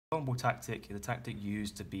long ball tactic is a tactic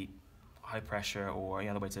used to beat high pressure or any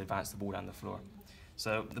other way to advance the ball down the floor.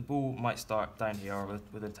 So the ball might start down here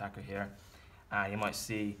with the attacker here, and you might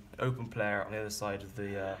see an open player on the other side of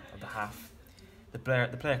the half. The player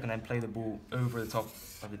can then play the ball over the top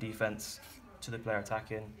of the defense to the player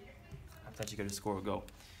attacking, and potentially go to score a goal.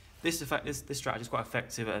 This strategy is quite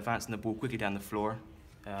effective at advancing the ball quickly down the floor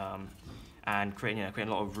and creating a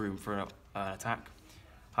lot of room for an attack.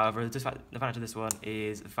 However, the advantage of this one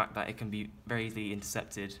is the fact that it can be very easily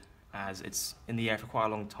intercepted, as it's in the air for quite a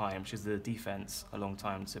long time, which gives the defense a long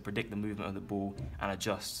time to predict the movement of the ball and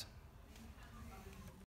adjust